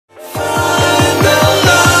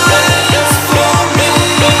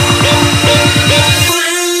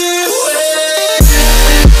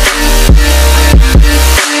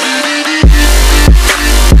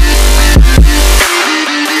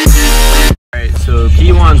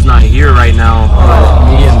not here right now, but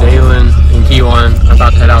me and Daylan and Keywan are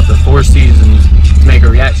about to head out to Four Seasons to make a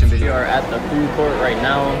reaction video. We are at the food court right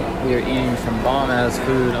now. We are eating some bomb-ass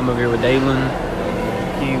food. I'm over here with Daylan,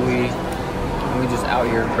 Kiwi, and we just out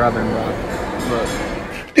here grubbing, bro.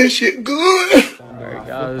 Look. This shit good. Alright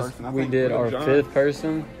guys, we did our 5th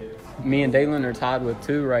person. Me and Daylan are tied with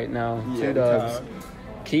 2 right now. 2 dubs.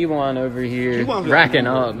 Keywan over here racking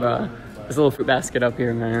up, bro. This little fruit basket up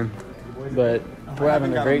here, man. But we're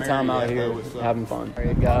having a great time out here, having fun.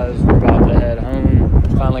 Alright guys, we're about to head home.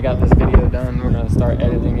 Finally got this video done. We're gonna start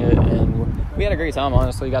editing it, and we had a great time,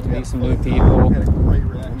 honestly. Got to meet some new people.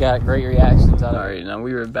 Got great reactions out of it. Alright, now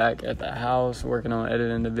we were back at the house working on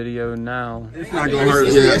editing the video now. It's not gonna hurt,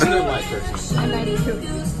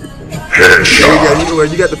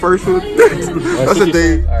 You got the first one? That's a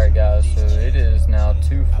thing. Alright guys, so it is now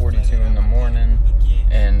 2:42 in the morning,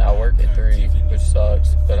 and I work at 3, which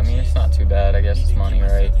sucks, but I mean, it's not too bad. I guess it's money,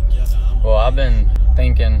 right? Well, I've been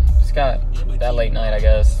thinking, it's got that late night, I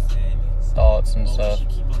guess, thoughts and stuff,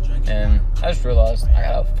 and I just realized I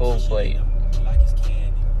got a full plate.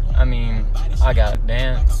 I mean, I got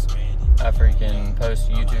dance, I freaking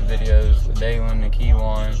post YouTube videos with Daylan and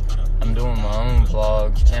Keywan, I'm doing my own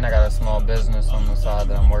vlogs, and I got a small business on the side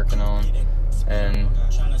that I'm working on. And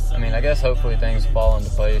I mean, I guess hopefully things fall into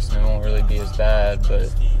place and it won't really be as bad,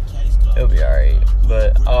 but it'll be alright.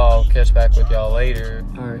 But I'll catch back with y'all later.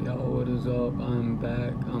 Alright y'all, what is up? I'm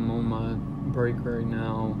back. I'm on my break right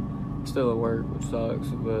now. Still at work, which sucks,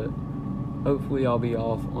 but hopefully I'll be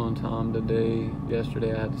off on time today.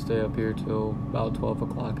 Yesterday I had to stay up here till about 12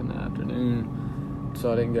 o'clock in the afternoon,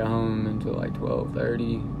 so I didn't get home until like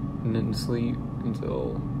 12:30 and didn't sleep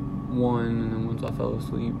until 1, and then once I fell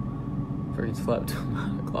asleep, freaking slept till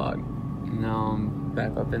 9 o'clock. Now I'm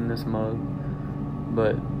back up in this mug,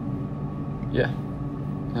 but yeah,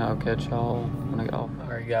 I'll catch y'all when I get off.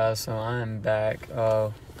 Alright guys, so I am back.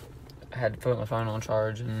 I had to put my phone on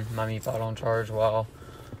charge and my Mi Pod on charge while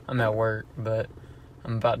I'm at work, but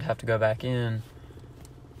I'm about to have to go back in.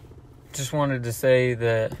 Just wanted to say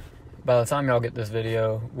that by the time y'all get this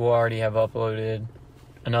video, we'll already have uploaded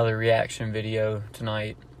another reaction video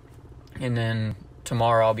tonight, and then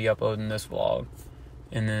tomorrow I'll be uploading this vlog,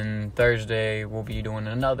 and then Thursday we'll be doing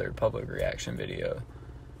another public reaction video.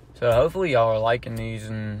 So hopefully y'all are liking these,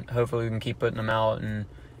 and hopefully we can keep putting them out and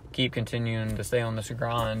keep continuing to stay on this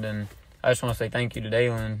grind. And I just want to say thank you to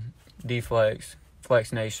Daylan, D-Flex,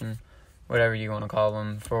 Flex Nation, whatever you want to call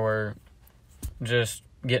them, for just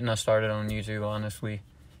getting us started on YouTube, honestly,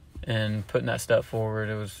 and putting that step forward.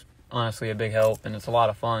 It was honestly a big help, and it's a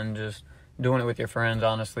lot of fun just doing it with your friends,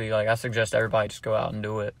 honestly. Like, I suggest everybody just go out and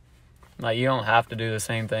do it. Like, you don't have to do the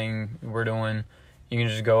same thing we're doing. You can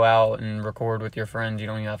just go out and record with your friends. You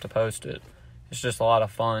don't even have to post it. It's just a lot of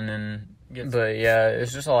fun, but yeah,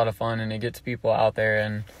 it's just a lot of fun, and it gets people out there,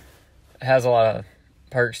 and it has a lot of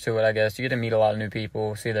perks to it, I guess. You get to meet a lot of new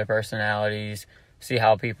people, see their personalities, see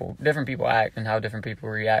how different people act and how different people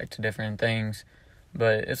react to different things.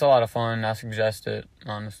 But it's a lot of fun. I suggest it,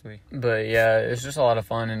 honestly. But yeah, it's just a lot of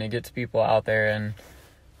fun, and it gets people out there, and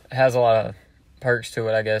it has a lot of perks to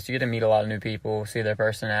it, I guess. You get to meet a lot of new people, see their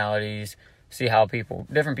personalities, see how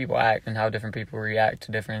different people act and how different people react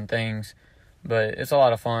to different things. But it's a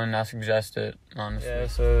lot of fun. I suggest it, honestly. Yeah,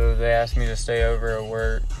 so they asked me to stay over at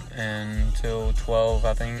work until 12,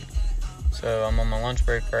 I think. So I'm on my lunch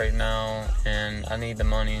break right now, and I need the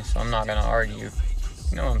money, so I'm not going to argue.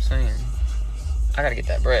 You know what I'm saying? I gotta get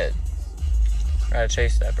that bread. I gotta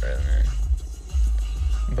chase that bread, man.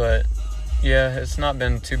 But yeah, it's not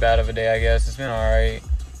been too bad of a day, I guess. It's been alright.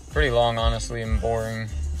 Pretty long, honestly, and boring.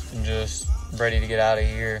 And just ready to get out of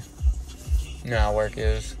here. You know how work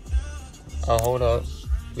is. Oh, hold up.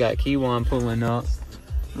 We got Keywan pulling up.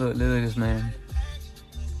 Look at this man.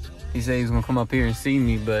 He said he's gonna come up here and see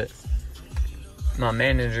me, but my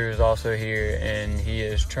manager is also here, and he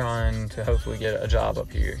is trying to hopefully get a job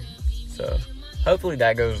up here. So hopefully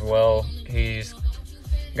that goes well. He's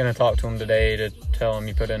gonna talk to him today to tell him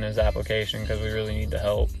he put in his application, because we really need the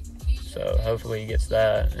help. So hopefully he gets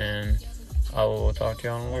that, and I will talk to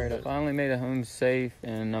y'all in a little bit. I finally made it home safe,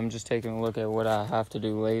 and I'm just taking a look at what I have to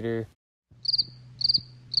do later.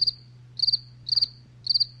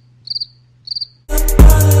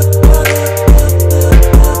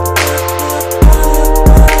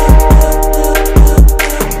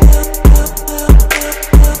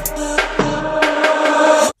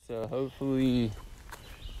 Hopefully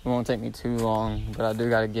it won't take me too long, but I do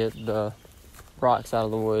got to get the rocks out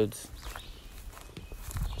of the woods.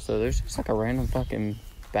 So there's just like a random fucking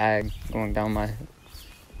bag going down my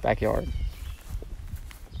backyard.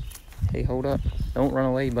 Hey, hold up. Don't run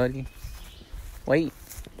away, buddy. Wait,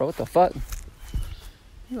 bro, what the fuck?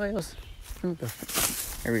 Anybody else?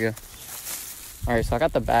 Here we go. Alright, so I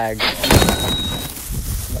got the bag. I'm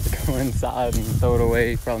about to go inside and throw it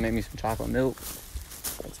away. Probably make me some chocolate milk.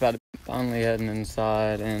 It's about to finally heading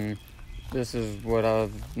inside, and this is what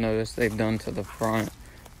I've noticed they've done to the front.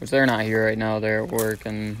 Which they're not here right now. They're at work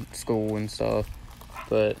and school and stuff.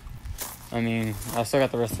 But, I mean, I still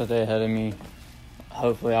got the rest of the day ahead of me.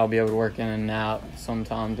 Hopefully I'll be able to work in a nap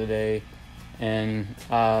sometime today. And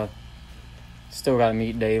I still got to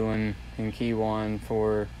meet Daylan and Keywan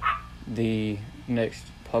for the next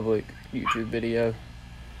public YouTube video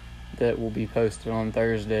that will be posted on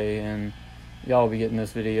Thursday. And y'all will be getting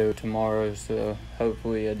this video tomorrow, so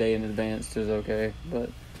hopefully a day in advance is okay.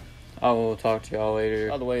 But I will talk to y'all later.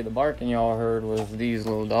 By the way, the barking y'all heard was these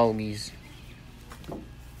little doggies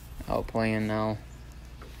out playing now.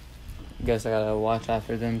 Guess I gotta watch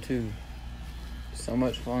after them too. So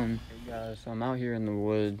much fun. Hey guys, so I'm out here in the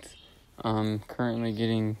woods. I'm currently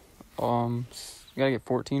getting, gotta get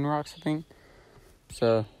 14 rocks, I think.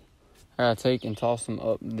 So, I gotta take and toss them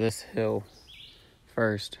up this hill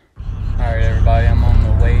first. Alright everybody, I'm on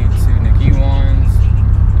the way to Keywan's.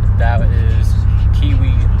 That is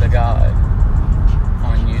Kiwi the God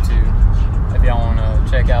on YouTube. If y'all wanna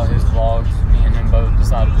check out his vlogs, me and him both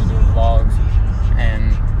decided to do vlogs.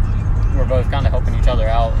 And we're both kind of helping each other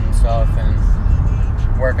out and stuff, and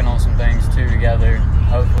working on some things too together.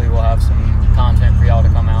 Hopefully we'll have some content for y'all to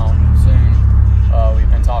come out soon.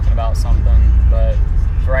 We've been talking about something, but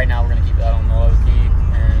for right now we're gonna keep that on the low key,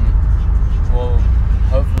 and we'll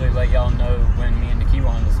hopefully let y'all know when me and the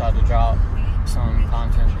Keywan decide to drop some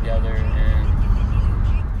content together. And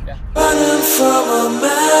yeah. Running from a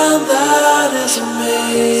man that is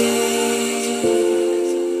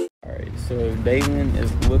me. Alright, so Daylan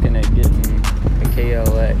is looking at getting a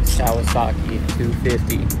KLX Kawasaki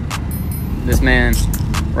 250. This man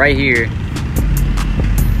right here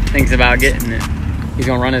thinks about getting it. He's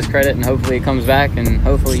gonna run his credit and hopefully it comes back, and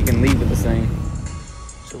hopefully he can leave with this thing.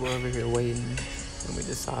 So we're over here waiting, and we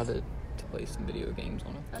decided to play some video games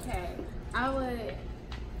on it. Okay, I would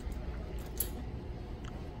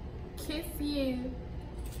kiss you,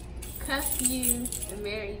 cuff you, and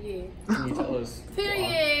marry you. Can you tell us?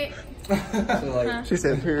 Period. So like, She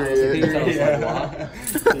said period. Can you tell us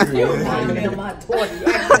like why? You remind me of my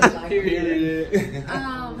 20. Period.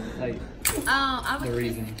 Like, I would the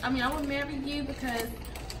reason. I would marry you because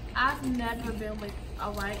I've never been with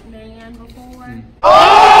a white man before.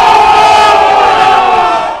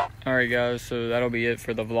 Alright guys, so that'll be it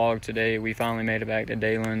for the vlog today. We finally made it back to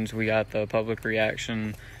Daylan's. We got the public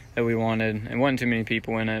reaction that we wanted. It wasn't too many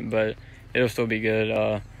people in it, but it'll still be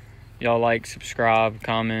good. Y'all like, subscribe,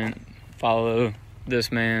 comment, follow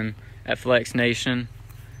this man at Flex Nation,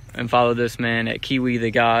 and follow this man at Kiwi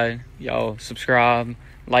the Guy. Y'all subscribe,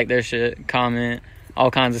 like their shit, comment,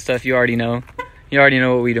 all kinds of stuff you already know. You already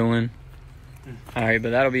know what we doing. Alright,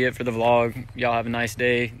 but that'll be it for the vlog. Y'all have a nice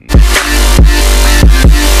day.